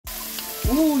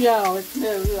Ooh, y'all, it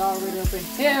smells good already up in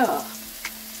here.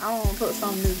 I want to put some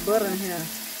of this butter in here.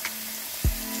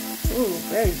 Ooh,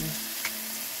 baby.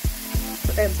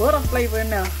 Put that butter flavor in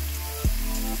there.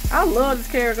 I love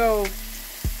this carrot gold.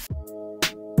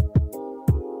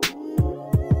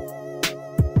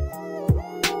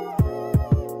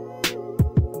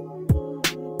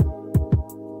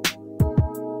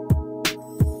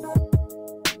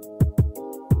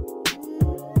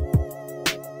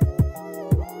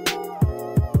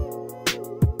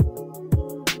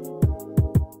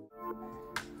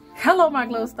 Hello my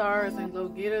glow stars and glow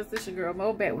getters, this your girl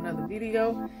Mo back with another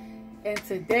video, and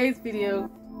today's video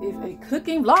is a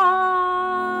cooking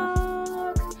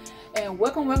vlog. And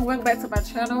welcome back to my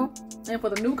channel. And for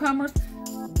the newcomers,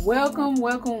 welcome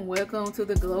to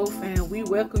the Glo Fam. We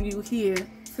welcome you here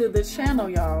to the channel,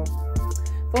 y'all.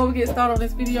 Before we get started on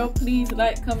this video, please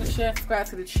like, comment, share, subscribe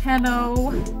to the channel,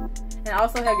 and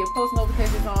also have your post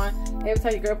notifications on every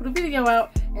time your girl put a video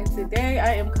out. And today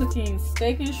I am cooking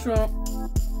steak and shrimp,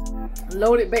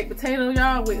 loaded baked potato,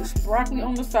 y'all, with broccoli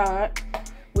on the side,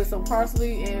 with some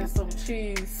parsley and some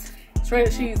cheese,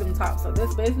 shredded cheese on top. So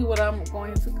that's basically what I'm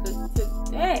going to cook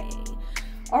today.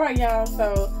 Alright y'all,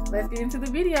 so let's get into the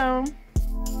video.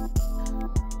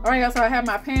 Alright y'all, so I have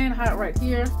my pan hot right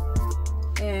here,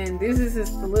 and this is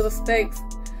just the little steaks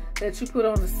that you put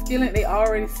on the skillet. They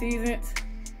already seasoned.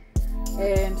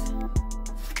 And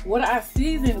what I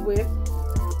seasoned with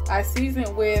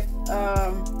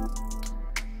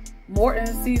Morton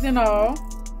season all.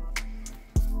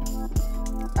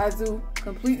 I do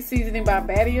complete seasoning by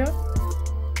Badia.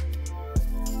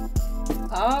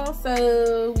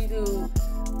 Also, we do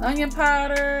onion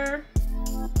powder.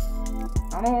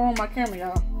 I don't want my camera,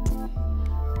 y'all.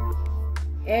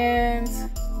 And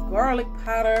garlic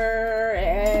powder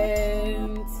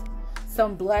and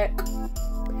some black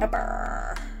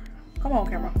pepper. Come on,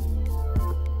 camera.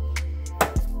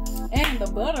 And the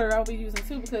butter I'll be using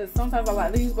too, because sometimes I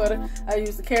like to use butter. I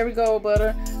use the Kerrygold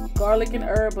butter, garlic and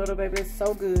herb butter, baby. It's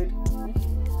so good.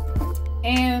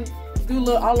 And do a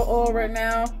little olive oil right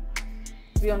now.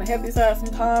 Be on the healthy side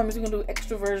sometimes. You're gonna do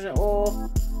extra virgin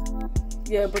oil.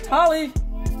 Yeah, Bertolli.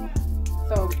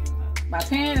 So my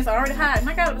pan is already hot, and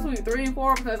I got it between 3 and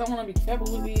 4 because I want to be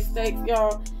careful with these steaks,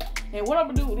 y'all. And what I'm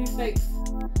gonna do with these steaks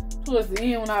towards the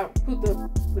end, when I put the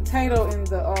potato in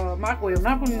the microwave, I'm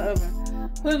not putting it in the oven.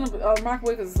 Put it in the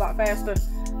microwave because it's a lot faster.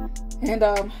 And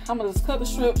I'm gonna just cut the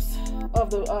strips of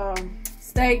the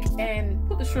steak and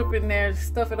put the shrimp in there,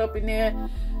 stuff it up in there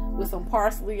with some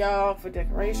parsley, y'all, for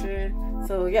decoration.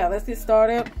 So yeah, let's get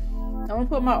started. I'm gonna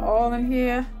put my oil in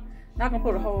here. Not gonna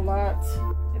put a whole lot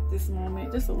at this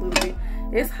moment, just a little bit.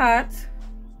 It's hot.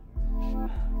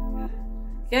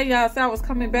 Yeah, y'all, so I was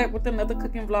coming back with another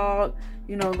cooking vlog.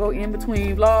 You know, go in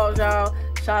between vlogs, y'all,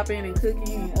 shopping and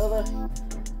cooking and other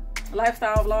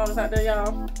lifestyle vlogs out there,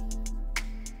 y'all.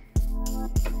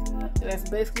 That's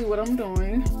basically what I'm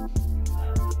doing.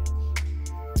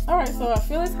 Alright, so I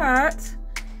feel it's hot,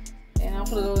 and I'm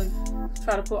gonna go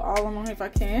try to put all of them on here if I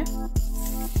can.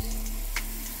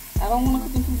 I don't want to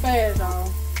cook them too fast,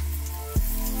 y'all.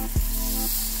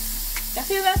 Y'all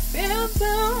hear that?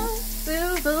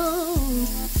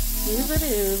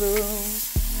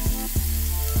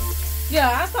 Yeah,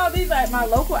 I saw these at my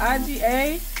local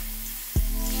IGA.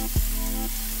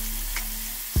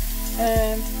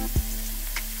 And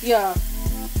yeah,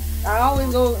 I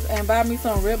always go and buy me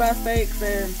some ribeye steaks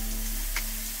and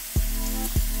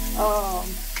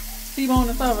T-bone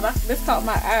and stuff. And this caught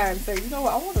my eye and said, you know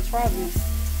what, I want to try this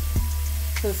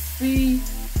to see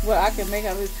what I can make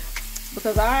out of this,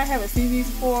 because I haven't seen these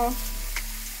before.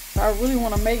 So I really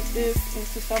want to make this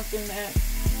into something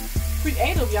that's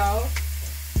creative, y'all.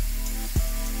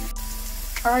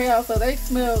 Alright y'all, so they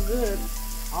smell good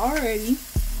already.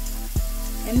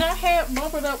 And I had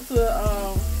bumped it up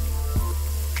to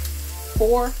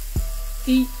 4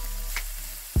 heat.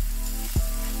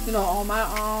 You know, on my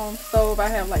stove I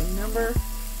have like number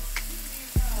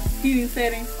heating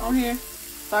settings on here.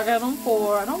 So I got on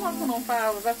 4. I don't want to put on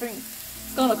 5 because I think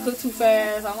it's gonna cook too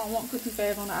fast. I don't want to cook too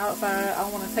fast on the outside. I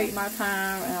want to take my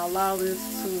time and allow this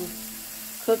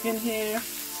to cook in here.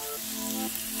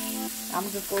 I'm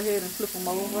gonna just go ahead and flip them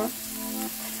over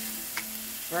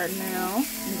right now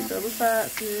and get the other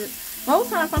side good. Most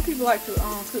times some people like to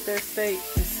cook their steak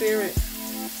and sear it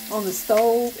on the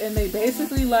stove, and they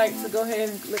basically like to go ahead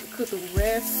and cook the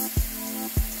rest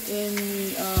in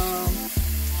the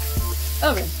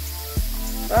oven.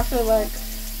 But I feel like,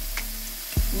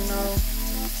 you know,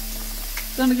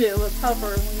 it's gonna get a little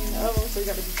tougher when you're in the oven, so you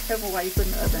gotta be careful while you put it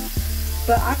in the oven.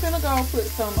 But I'm gonna go put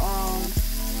some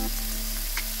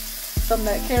some of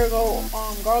that Kerrygold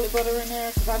garlic butter in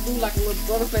there, because I do like a little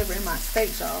butter flavor in my steak,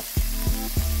 y'all.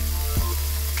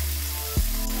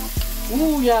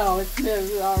 Ooh, y'all, it smells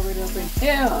good already up in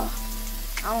here.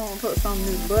 I want to put some of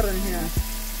this butter in here.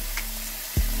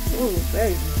 Ooh,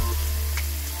 baby.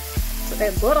 Put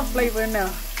that butter flavor in there.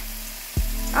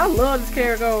 I love this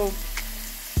Kerrygold.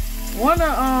 One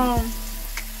of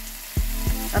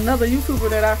another YouTuber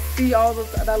that I see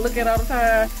that I look at all the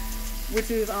time, which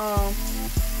is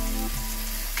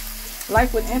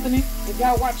Life with Anthony. If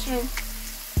y'all watch him,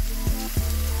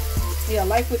 yeah,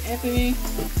 Life with Anthony.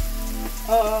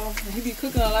 He be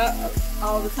cooking a lot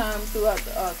all the time throughout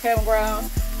the cabin grounds,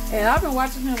 and I've been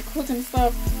watching him cooking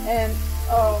stuff, and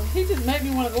he just made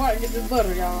me want to go out and get this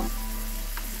butter, y'all.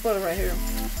 This butter right here.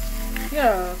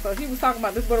 Yeah, so he was talking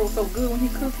about this butter was so good when he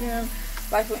cooking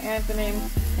Life with Anthony, and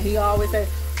he always said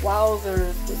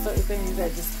wowzers with certain things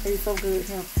that just taste so good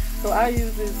to him. So I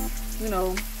use this, you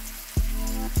know,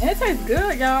 and it tastes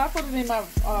good, y'all. I put it in my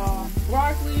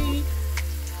broccoli,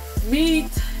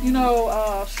 meat, you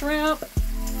know, shrimp,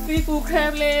 seafood,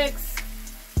 crab legs.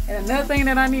 And another thing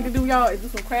that I need to do, y'all, is do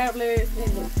some crab legs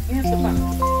in the Instant Pot.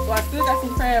 So I still got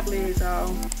some crab legs,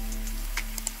 y'all,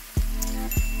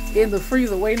 in the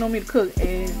freezer waiting on me to cook,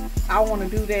 and I want to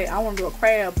do that. I want to do a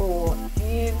crab boil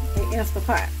in an Instant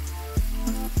Pot.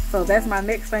 So that's my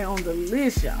next thing on the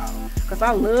list, y'all, because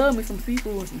I love me some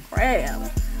seafood and some crabs.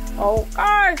 Oh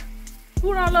gosh,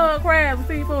 who don't love crabs and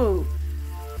seafood?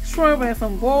 Shrimp and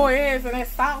some boiled eggs and that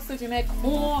sausage and that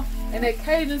corn and that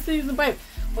Cajun seasoning, baby,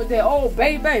 with that Old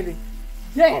Bay, baby.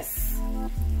 Yes,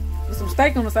 with some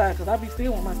steak on the side, because I be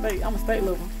still want my steak. I'm a steak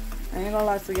lover. I ain't gonna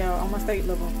lie to y'all, I'm a steak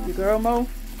lover. Your girl Mo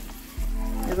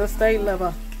is a steak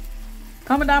lover.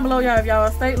 Comment down below, y'all, if y'all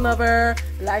a steak lover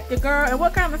like your girl, and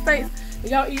what kind of steaks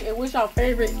y'all eat, and what's y'all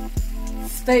favorite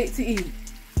steak to eat.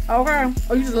 Okay,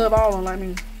 or you just love all of them like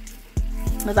me,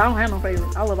 because I don't have no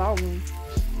favorite. I love all of them.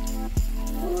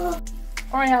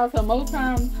 Alright, y'all, so most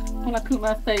times when I cook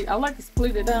my steak, I like to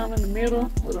split it down in the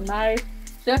middle with a knife,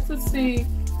 just to see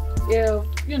if,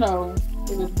 you know,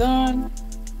 if it's done.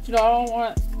 You know, I don't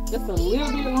want just a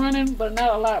little bit running, but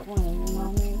not a lot running, you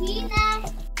know what I mean?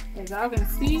 As y'all can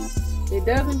see, it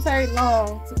doesn't take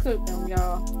long to cook them,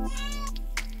 y'all.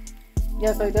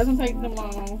 Yeah, so it doesn't take them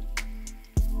long.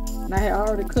 And I had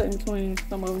already cut in between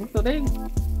some of them, so they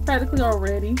practically are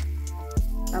ready.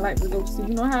 I like to go see, you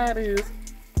know how it is.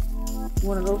 You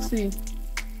want to go see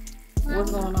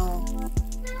what's going on.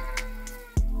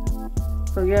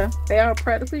 So yeah, they are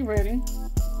practically ready. And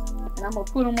I'm going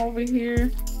to put them over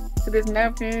here to this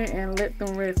napkin and let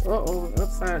them rest. Uh-oh,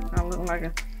 upside kind of looking like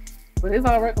a... But it's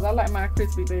alright, because I like mine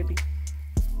crispy, baby.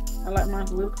 I like mine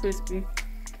a little crispy.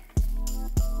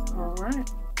 Alright.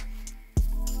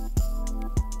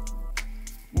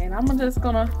 And I'm just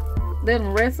going to let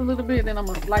them rest a little bit. Then I'm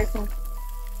going to slice them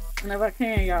whenever I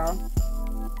can, y'all.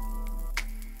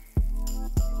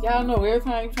 Y'all know every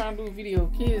time you're trying to do a video,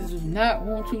 kids do not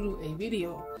want you to do a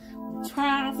video.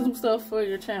 Trying to do stuff for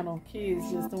your channel.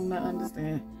 Kids just do not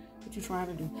understand what you're trying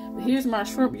to do. But here's my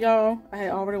shrimp, y'all. I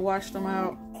had already washed them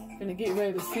out. Gonna get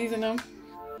ready to season them.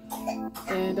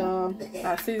 And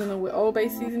I season them with Old Bay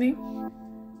seasoning.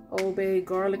 Old Bay,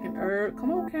 garlic, and herb.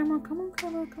 Come on, camera. Come on,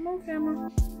 camera. Come on,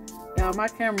 camera. Y'all, my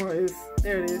camera is...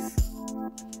 There it is.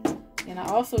 And I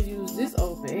also use this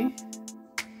Old Bay.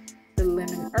 The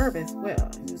lemon herb as well.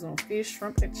 Use on fish,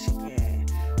 shrimp, and chicken.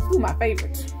 Ooh, my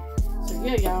favorite. So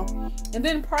yeah, y'all. And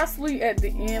then parsley at the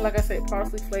end. Like I said,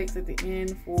 parsley flakes at the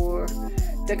end for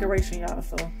decoration, y'all.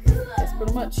 So that's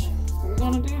pretty much what we're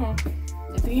gonna do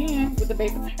at the end with the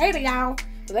baked potato, y'all.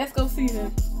 So let's go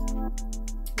season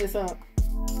this up.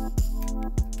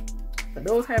 For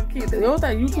those have kids, those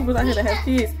are YouTubers out here that have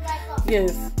kids.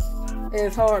 Yes,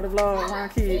 it's hard to vlog around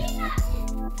kids.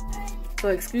 So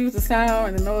excuse the sound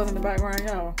and the noise in the background,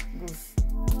 y'all.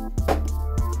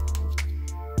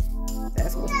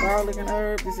 That's with garlic and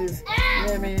herb. This is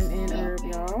lemon and herb,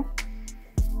 y'all.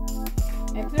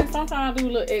 And then sometimes I do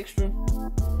a little extra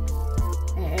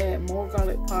and add more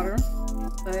garlic powder,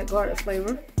 so that garlic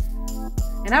flavor.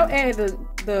 And I'll add the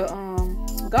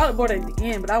garlic powder at the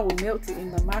end, but I will melt it in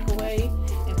the microwave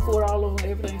and pour it all over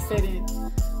everything set in.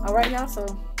 All right, y'all. So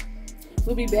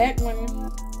we'll be back when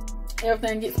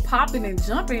everything gets popping and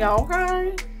jumping, y'all.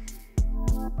 Okay.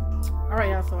 All right,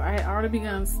 y'all. So I had already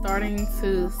begun starting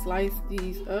to slice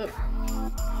these up,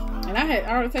 and I had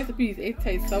already tasted the piece. It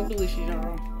tastes so delicious,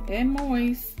 y'all, and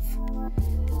moist,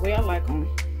 the way I like them.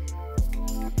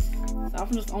 So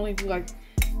I'm just only do like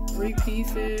 3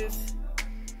 pieces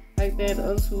like that. The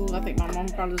other 2, I think my mom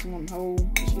probably just want them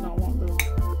whole. She don't want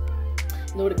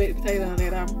the loaded baked potato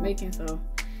that I'm making, so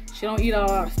She don't eat all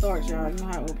out of starch, y'all. You know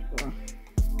how old people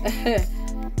are.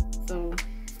 So,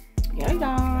 yeah,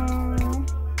 y'all.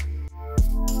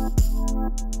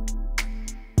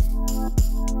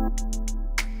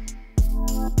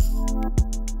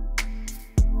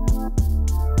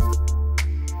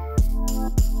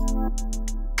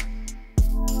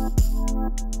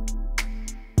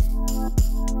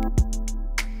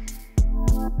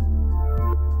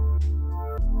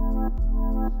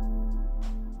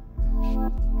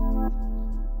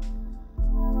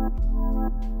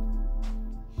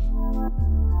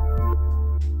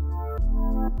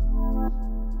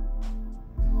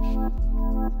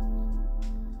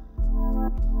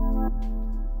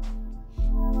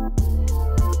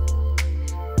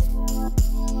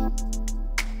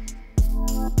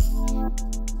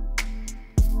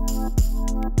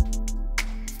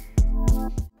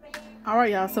 All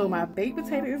right, y'all, so my baked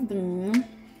potato is done.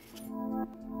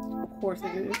 Of course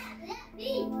it is.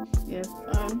 Yes,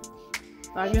 so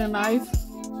I get a knife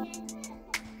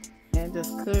and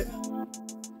just cut.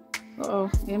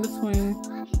 In between.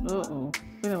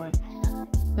 Anyway,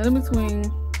 in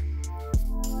between.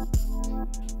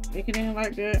 Make it in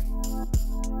like that.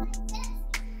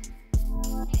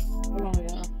 Hold on,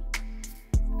 y'all.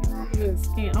 Look at the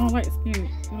skin. I don't like the skin.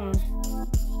 I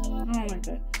don't like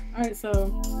that. All right, so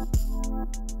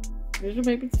there's your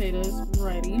baked potatoes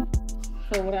ready.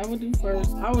 So what I would do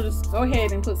first, I would just go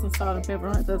ahead and put some salt and pepper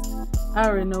on it, because I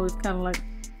already know it's kind of like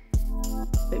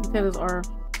baked potatoes are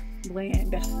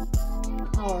bland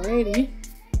already.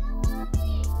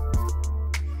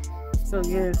 So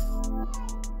yes,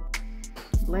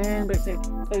 bland baked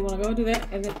potato. So you want to go do that,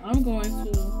 and then I'm going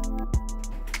to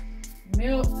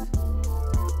melt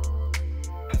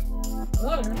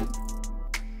butter.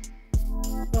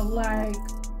 So like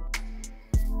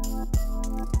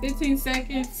 15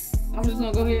 seconds. I'm just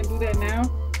gonna go ahead and do that now.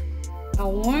 I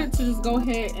want to just go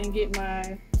ahead and get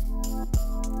my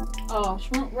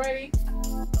shrimp ready.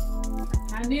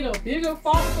 I need a bigger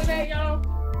fork for that, y'all.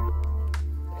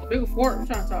 A bigger fork. I'm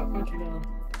trying to talk country, though.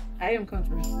 I am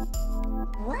country.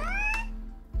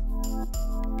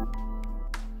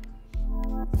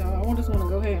 So I just want to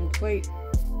go ahead and plate.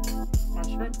 My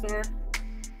shrimps are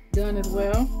done as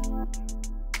well.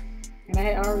 And I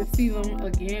had already seasoned them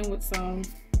again with some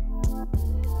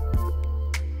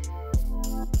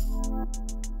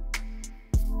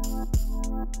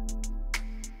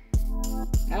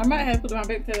I might have to put my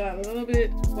baked potato out a little bit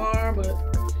far, but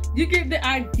you get the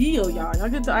ideal, y'all. Y'all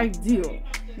get the ideal.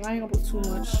 I ain't gonna put too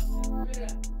much.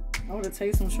 I want to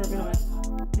taste some shrimp anyway.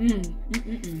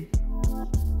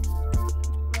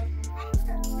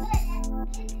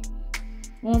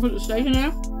 Want to put the steak in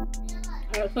there?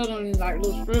 I got cut on these like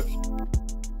little strips.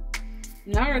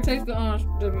 Now I gotta taste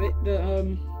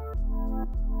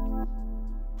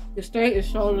the steak is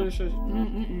so delicious.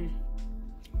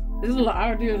 This is an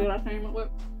idea that I came up with.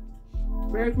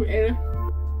 Very creative.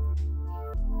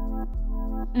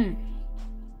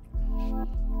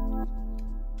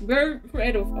 Very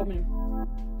creative. I mean,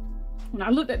 when I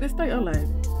looked at this steak, I was like,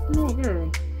 no,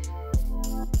 girl.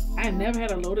 I never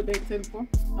had a loaded baked potato before.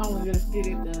 I only just did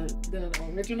it the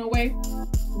original way.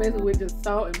 Basically with just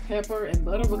salt and pepper and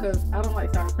butter, because I don't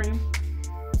like sour cream.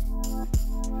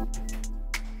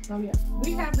 So yeah,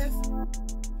 we have this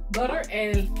butter,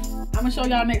 and I'm gonna show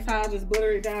y'all next how I just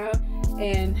butter it down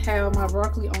and have my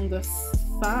broccoli on the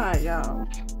side, y'all.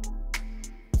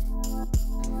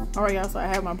 All right, y'all, so I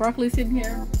have my broccoli sitting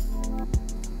here,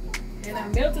 and I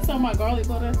melted some of my garlic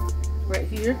butter right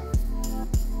here.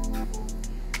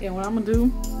 And what I'm gonna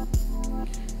do,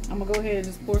 I'm gonna go ahead and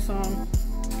just pour some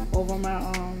over my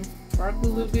broccoli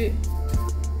a little bit.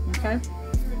 Okay,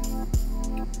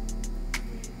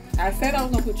 I said I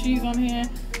was gonna put cheese on here,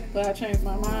 but I changed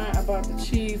my mind. I bought the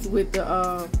cheese with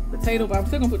the potato, but I'm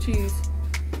still gonna put cheese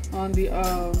on the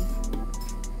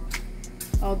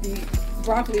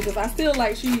broccoli, because I still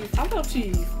like cheese. I love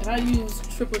cheese, and I use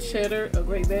triple cheddar, a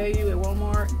great value at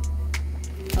Walmart.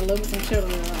 I love me some cheddar.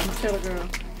 I'm a cheddar girl,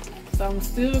 so I'm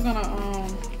still gonna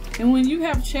and when you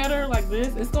have cheddar like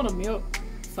this, it's gonna melt.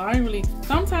 So I ain't really.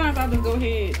 Sometimes I just go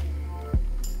ahead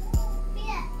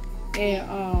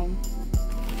and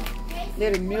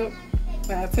let it melt.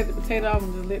 But I take the potato off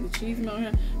and just let the cheese melt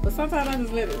here. But sometimes I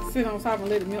just let it sit on top and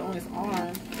let it melt on its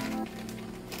own.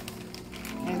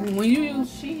 And when you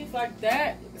use cheese like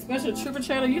that, especially triple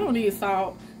cheddar, you don't need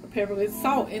salt or pepper. There's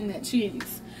salt in that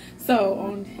cheese. So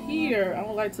on here, I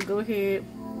would like to go ahead,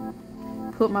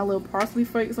 put my little parsley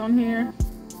flakes on here.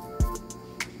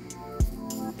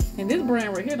 And this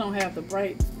brand right here don't have the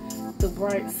bright,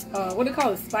 what they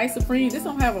call it, Spice Supreme. This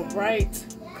don't have a bright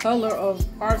color of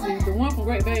parsley. The one from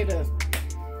Great Bay does.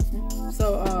 So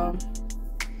So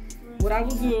what I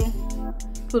will do,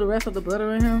 put the rest of the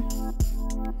butter in here.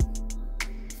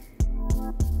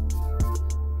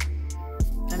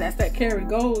 And that's that Kerry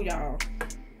Gold, y'all.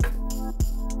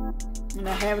 And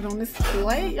I have it on this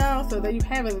plate, y'all. So there you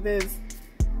have it. This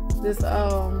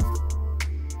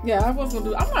yeah, I was gonna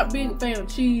do. I'm not a big fan of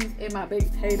cheese in my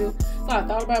baked potato, so I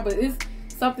thought about it, but it's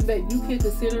something that you can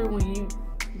consider when you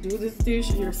do this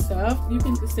dish yourself. You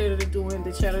can consider doing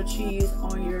the cheddar cheese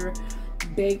on your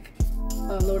baked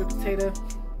loaded potato,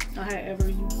 or however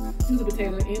you do the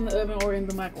potato, in the oven or in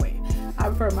the microwave. I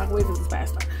prefer microwave because it's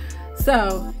faster.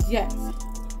 So yes,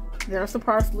 there's the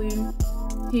parsley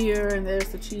here, and there's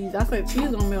the cheese. I say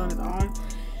cheese gonna melt on its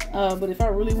own. But if I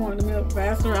really want it to melt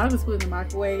faster, I'll just put it in the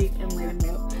microwave and let it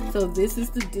melt. So this is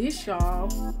the dish, y'all,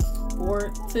 for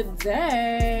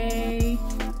today.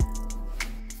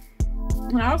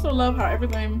 And I also love how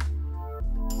everything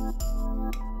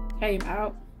came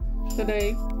out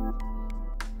today.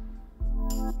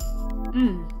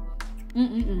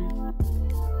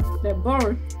 That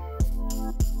butter.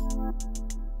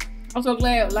 I'm so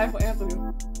glad Life with Anthony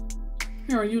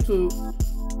here on YouTube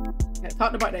I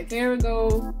talked about that Kerry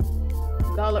Gold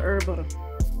garlic herb butter.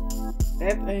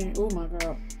 That thing, oh my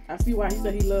god. I see why he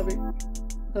said he loved it.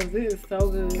 Because it is so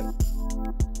good.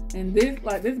 And this,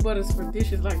 like, this butter is for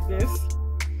dishes like this.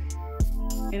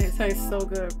 And it tastes so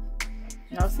good.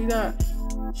 Y'all see that?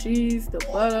 Cheese, the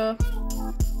butter.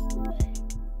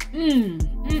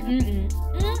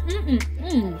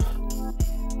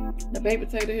 The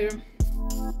baked potato here.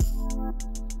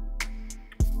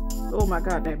 Oh my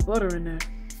god, that butter in there.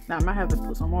 Now I might have to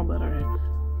put some more butter in.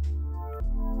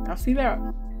 Y'all see that?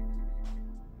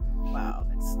 Wow,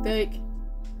 that steak.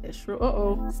 That shrimp.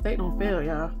 Steak don't fail,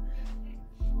 y'all.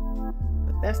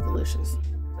 But that's delicious.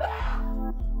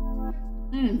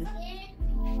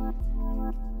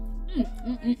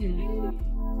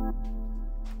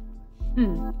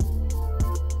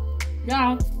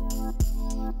 Y'all,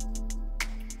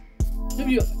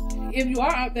 if you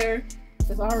are out there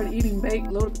that's already eating baked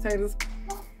loaded potatoes,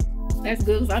 that's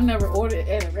good, because I never ordered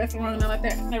at a restaurant or nothing like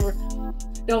that. I never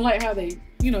don't like how they,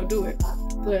 do it.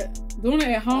 But doing it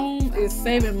at home is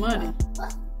saving money.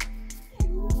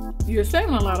 You're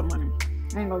saving a lot of money.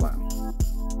 I ain't gonna lie.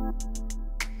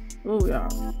 Oh,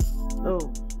 y'all.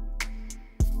 Oh.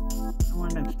 I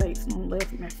want them steaks on the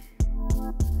left, man.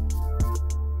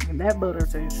 And that butter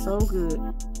tastes so good.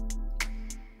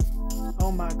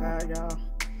 Oh my god, y'all.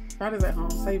 Try this at home.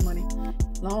 Save money.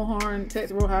 Longhorn,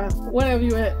 Texas Roadhouse, whatever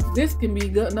you at. This can be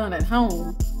done at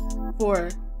home for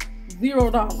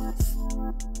 $0.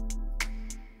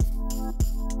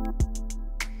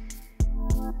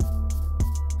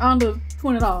 Under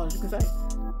 $20, you can say.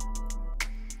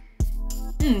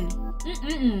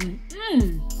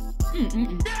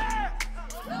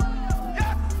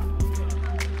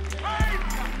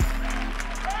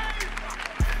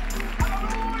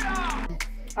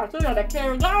 I told y'all that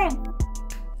Kerry Gold.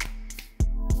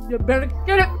 You better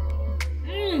get it.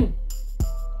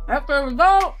 That Kerry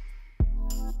Gold.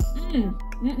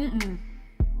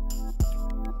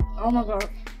 Oh my god.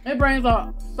 It brings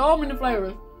out so many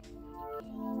flavors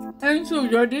into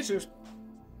your dishes.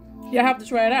 You have to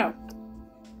try it out.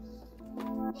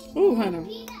 Ooh,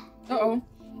 honey. Uh-oh.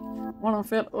 One of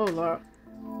them fell. Oh, Lord.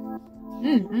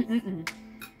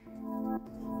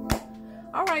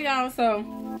 Alright, y'all. So,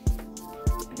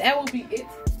 that will be it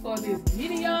for this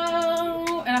video.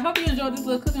 And I hope you enjoyed this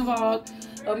little cooking vlog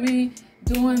of me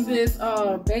doing this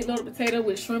baked loaded potato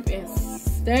with shrimp and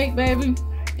steak, baby.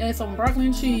 And some broccoli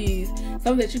and cheese.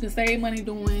 Something that you can save money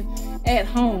doing at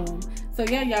home. So,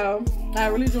 yeah, y'all. I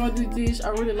really enjoyed this dish. I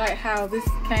really like how this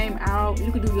came out.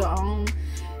 You can do your own.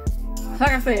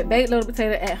 Like I said, baked loaded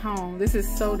potato at home. This is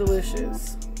so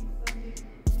delicious.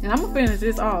 And I'm going to finish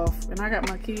this off. And I got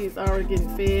my kids already getting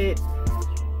fed.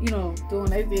 Doing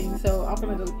their thing. So I'm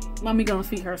gonna go. Mommy gonna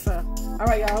feed her son.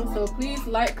 Alright, y'all. So please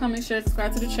like, comment, share,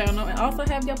 subscribe to the channel, and also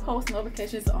have your post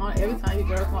notifications on every time your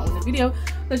girl come out with a video,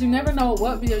 because you never know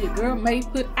what video your girl may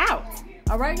put out.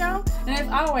 Alright, y'all. And as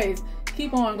always,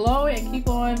 keep on glowing and keep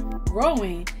on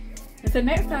growing. Until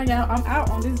next time, y'all, I'm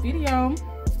out on this video.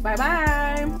 Bye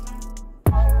bye.